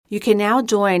You can now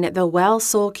join the Well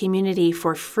Soul community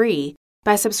for free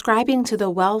by subscribing to the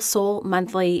Well Soul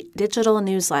monthly digital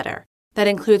newsletter that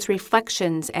includes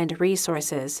reflections and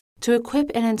resources to equip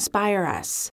and inspire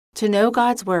us to know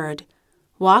God's Word,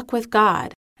 walk with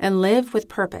God, and live with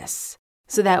purpose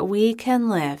so that we can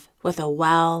live with a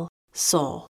well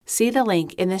soul. See the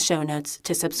link in the show notes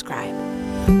to subscribe.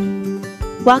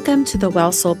 Welcome to the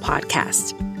Well Soul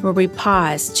Podcast, where we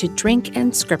pause to drink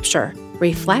in Scripture,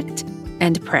 reflect,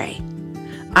 and pray.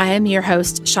 I am your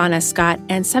host, Shauna Scott,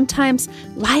 and sometimes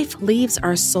life leaves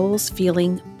our souls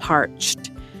feeling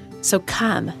parched. So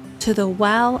come to the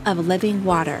well of living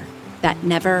water that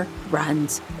never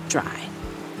runs dry.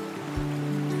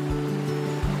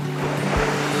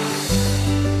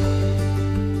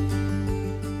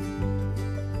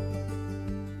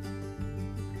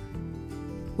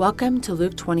 Welcome to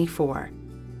Luke 24,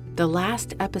 the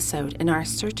last episode in our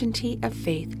Certainty of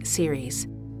Faith series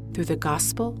through the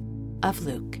Gospel of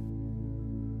Luke.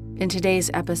 In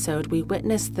today's episode, we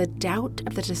witness the doubt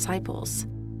of the disciples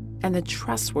and the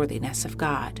trustworthiness of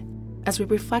God as we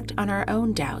reflect on our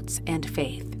own doubts and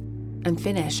faith and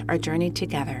finish our journey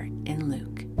together in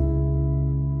Luke.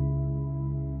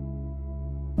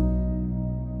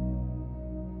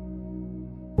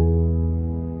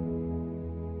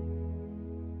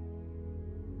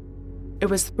 It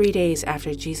was 3 days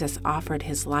after Jesus offered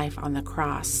his life on the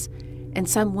cross, and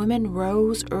some women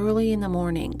rose early in the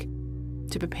morning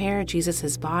to prepare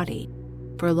Jesus' body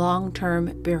for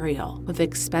long-term burial with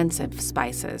expensive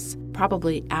spices,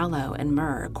 probably aloe and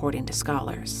myrrh, according to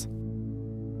scholars.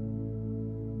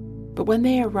 But when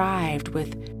they arrived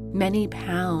with many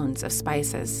pounds of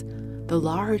spices, the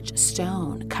large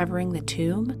stone covering the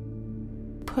tomb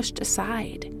pushed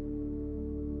aside,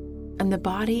 and the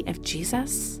body of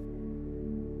Jesus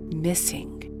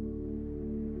missing.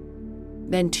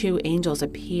 Then 2 angels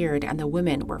appeared, and the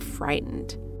women were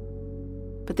frightened.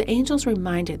 But the angels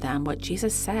reminded them what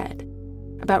Jesus said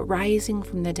about rising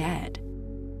from the dead,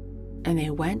 and they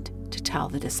went to tell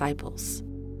the disciples.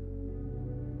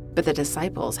 But the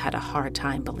disciples had a hard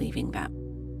time believing them.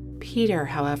 Peter,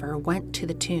 however, went to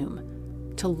the tomb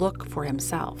to look for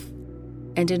himself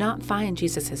and did not find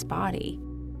Jesus' body,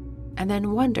 and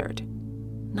then wondered,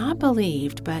 not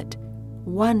believed, but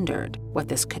wondered what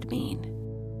this could mean.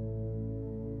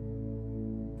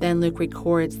 Then Luke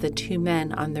records the 2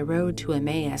 men on the road to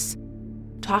Emmaus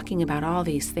talking about all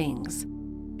these things,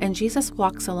 and Jesus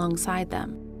walks alongside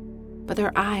them, but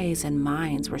their eyes and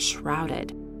minds were shrouded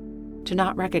to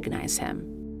not recognize him.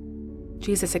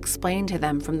 Jesus explained to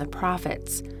them from the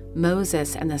prophets,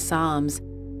 Moses, and the Psalms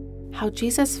how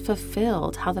Jesus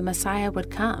fulfilled how the Messiah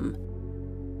would come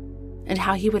and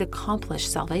how he would accomplish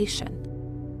salvation.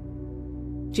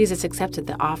 Jesus accepted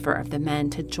the offer of the men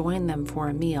to join them for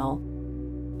a meal,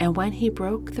 and when he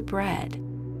broke the bread,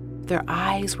 their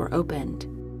eyes were opened,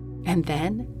 and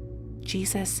then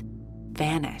Jesus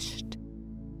vanished.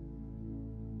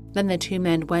 Then the 2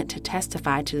 men went to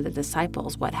testify to the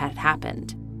disciples what had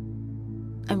happened.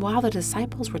 And while the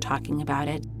disciples were talking about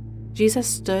it, Jesus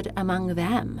stood among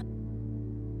them.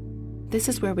 This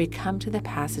is where we come to the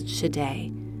passage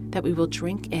today that we will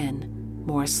drink in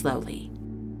more slowly.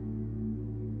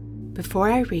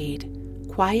 Before I read,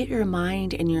 quiet your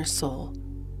mind and your soul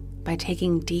by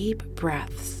taking deep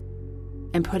breaths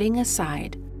and putting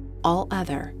aside all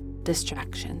other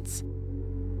distractions.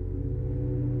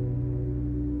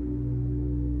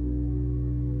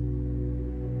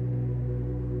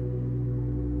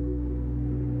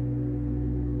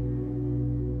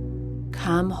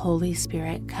 Come, Holy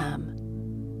Spirit, come.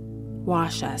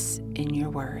 Wash us in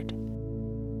your word.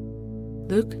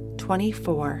 Luke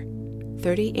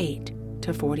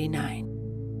 24:38-49.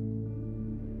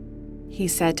 He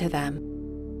said to them,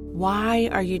 "Why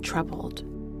are you troubled?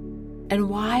 And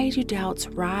why do doubts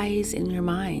rise in your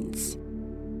minds?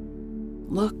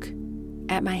 Look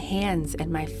at my hands and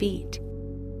my feet.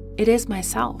 It is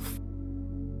myself.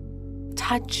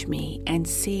 Touch me and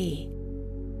see.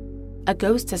 A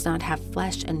ghost does not have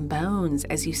flesh and bones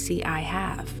as you see I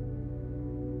have."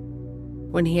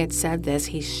 When he had said this,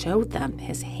 he showed them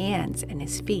his hands and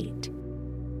his feet.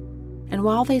 And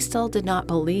while they still did not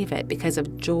believe it because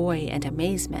of joy and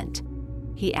amazement,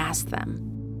 he asked them,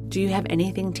 "Do you have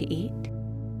anything to eat?"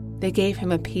 They gave him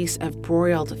a piece of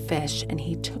broiled fish, and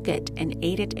he took it and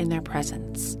ate it in their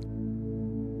presence.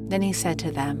 Then he said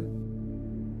to them,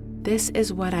 "This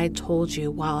is what I told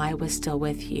you while I was still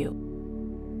with you.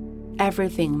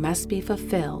 Everything must be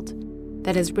fulfilled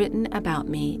that is written about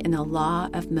me in the law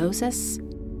of Moses,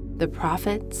 the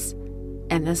prophets,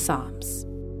 and the Psalms."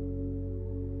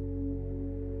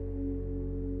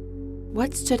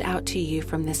 What stood out to you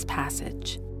from this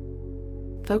passage?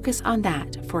 focus on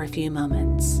that for a few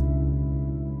moments.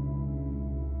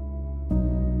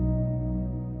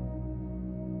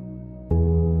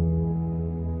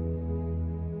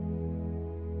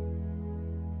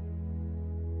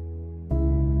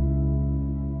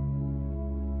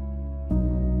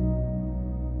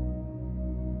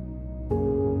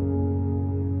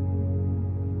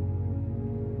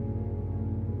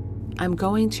 I'm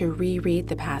going to reread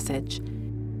the passage.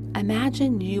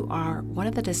 Imagine you are one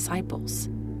of the disciples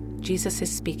Jesus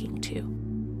is speaking to.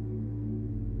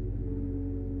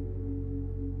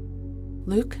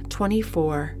 Luke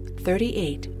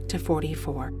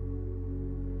 24:38-44.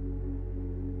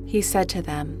 He said to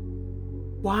them,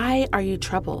 "Why are you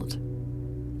troubled?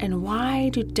 And why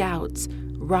do doubts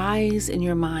rise in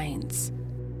your minds?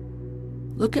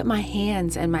 Look at my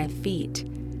hands and my feet.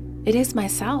 It is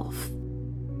myself.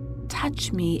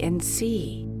 Touch me and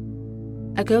see.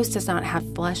 A ghost does not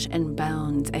have flesh and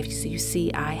bones as you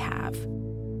see I have."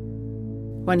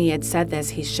 When he had said this,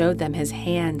 he showed them his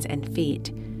hands and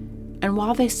feet. And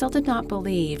while they still did not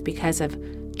believe because of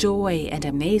joy and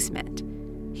amazement,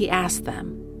 he asked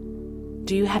them,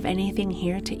 "Do you have anything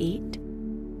here to eat?"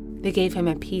 They gave him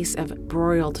a piece of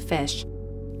broiled fish,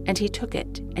 and he took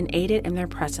it and ate it in their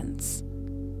presence.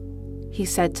 He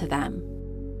said to them,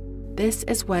 "This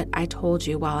is what I told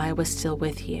you while I was still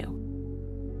with you.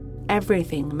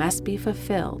 Everything must be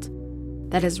fulfilled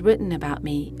that is written about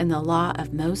me in the law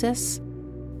of Moses,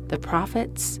 the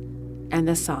prophets, and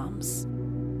the Psalms."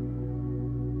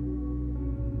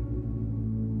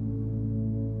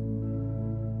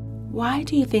 Why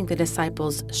do you think the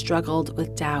disciples struggled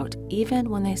with doubt even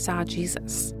when they saw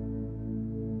Jesus?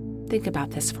 Think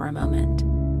about this for a moment.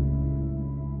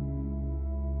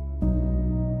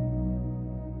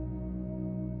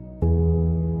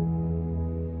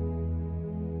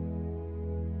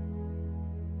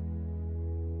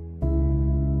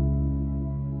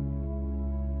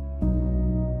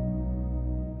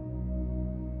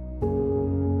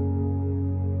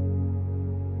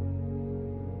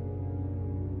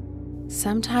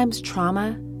 Sometimes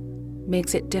trauma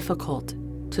makes it difficult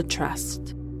to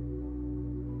trust.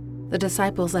 The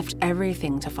disciples left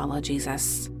everything to follow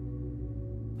Jesus.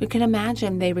 We can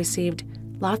imagine they received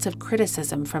lots of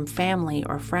criticism from family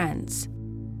or friends.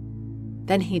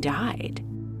 Then he died,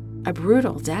 a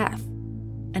brutal death,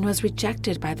 and was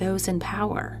rejected by those in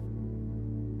power.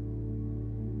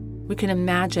 We can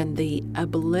imagine the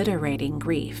obliterating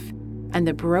grief and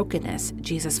the brokenness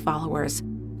Jesus' followers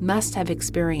must have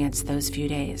experienced those few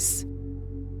days.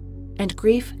 And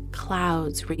grief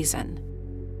clouds reason.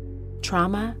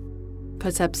 Trauma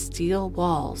puts up steel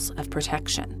walls of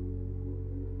protection.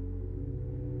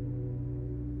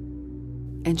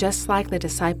 And just like the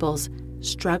disciples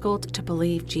struggled to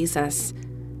believe Jesus,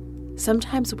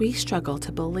 sometimes we struggle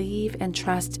to believe and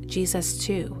trust Jesus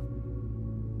too.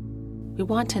 We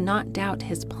want to not doubt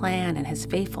his plan and his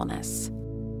faithfulness,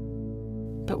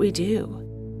 but we do.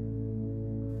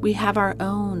 We have our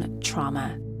own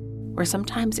trauma, where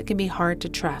sometimes it can be hard to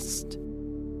trust.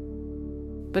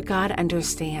 But God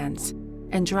understands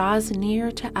and draws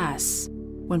near to us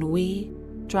when we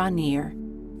draw near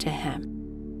to him.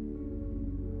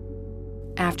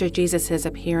 After Jesus'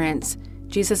 appearance,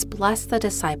 Jesus blessed the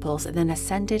disciples and then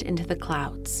ascended into the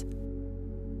clouds.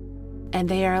 And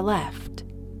they are left,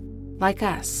 like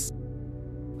us,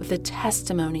 with the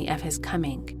testimony of his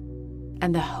coming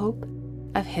and the hope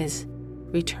of his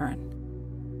return.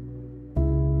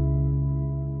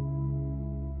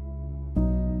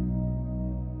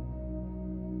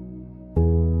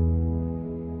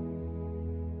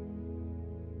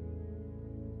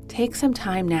 Take some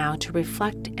time now to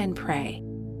reflect and pray.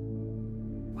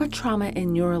 What trauma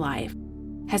in your life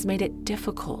has made it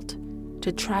difficult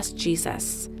to trust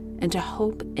Jesus and to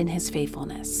hope in his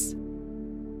faithfulness?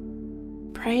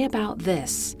 Pray about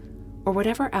this or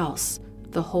whatever else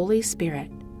the Holy Spirit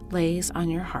lays on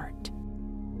your heart.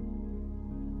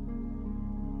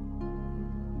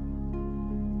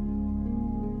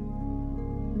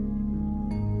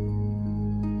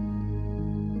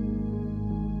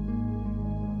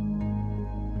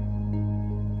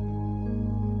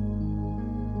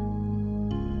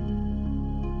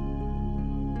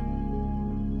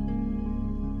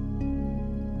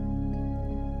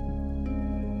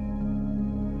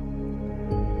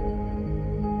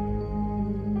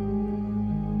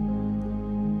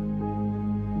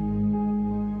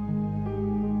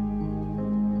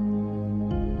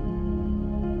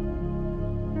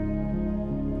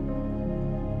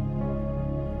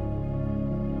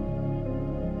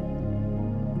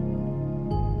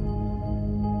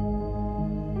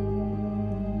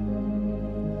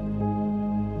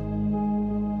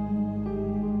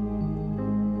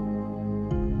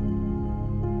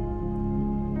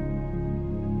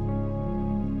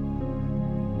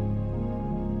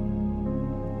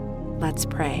 Let's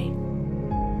pray.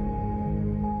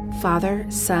 Father,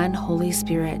 Son, Holy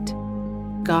Spirit,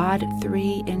 God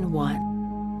 3 in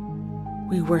 1,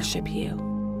 we worship you.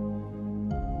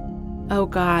 Oh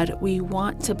God, we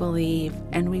want to believe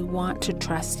and we want to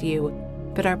trust you,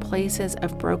 but our places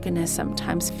of brokenness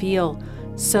sometimes feel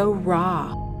so raw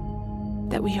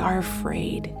that we are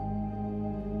afraid.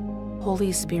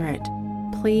 Holy Spirit,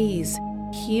 please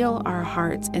heal our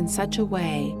hearts in such a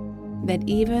way that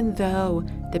even though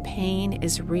the pain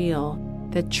is real,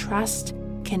 the trust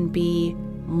can be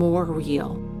more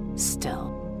real still.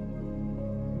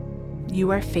 You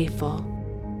are faithful.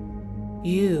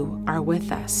 You are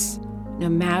with us no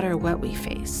matter what we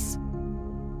face.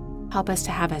 Help us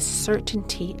to have a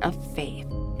certainty of faith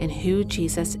in who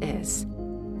Jesus is,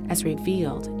 as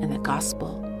revealed in the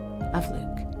Gospel of Luke.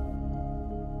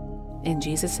 In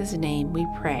Jesus' name we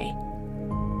pray.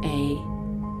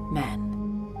 Amen.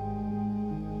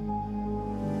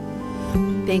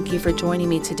 Thank you for joining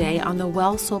me today on the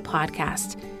Well Soul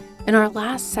Podcast in our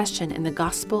last session in the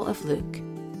Gospel of Luke.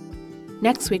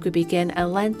 Next week, we begin a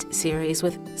Lent series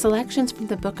with selections from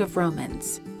the book of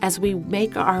Romans as we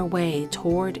make our way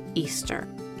toward Easter.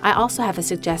 I also have a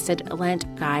suggested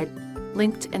Lent guide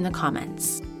linked in the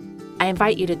comments. I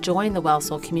invite you to join the Well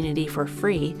Soul community for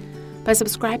free by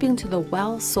subscribing to the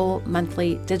Well Soul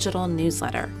monthly digital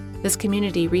newsletter. This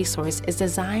community resource is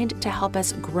designed to help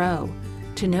us grow,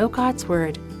 to know God's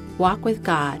Word, walk with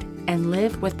God, and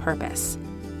live with purpose,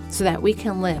 so that we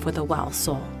can live with a well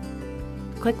soul.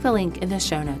 Click the link in the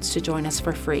show notes to join us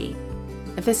for free.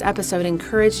 If this episode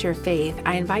encouraged your faith,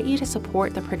 I invite you to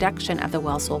support the production of the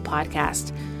Well Soul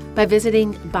Podcast by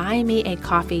visiting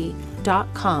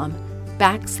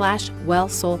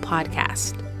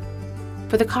buymeacoffee.com/wellsoulpodcast.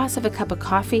 For the cost of a cup of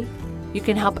coffee, you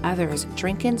can help others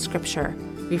drink in Scripture,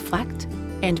 reflect,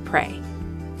 and pray.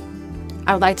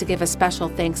 I would like to give a special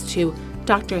thanks to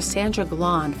Dr. Sandra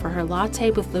Glahn for her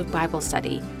Latte with Luke Bible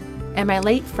study, and my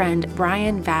late friend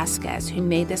Brian Vasquez, who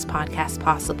made this podcast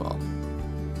possible.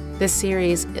 This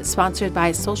series is sponsored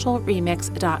by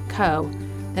socialremix.co,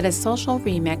 that is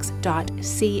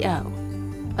socialremix.co,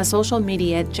 a social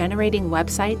media generating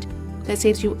website that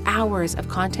saves you hours of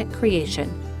content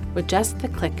creation with just the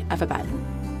click of a button.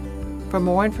 For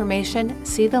more information,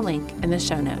 see the link in the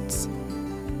show notes.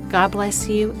 God bless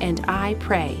you, and I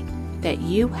pray that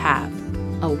you have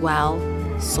a well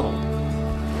soul.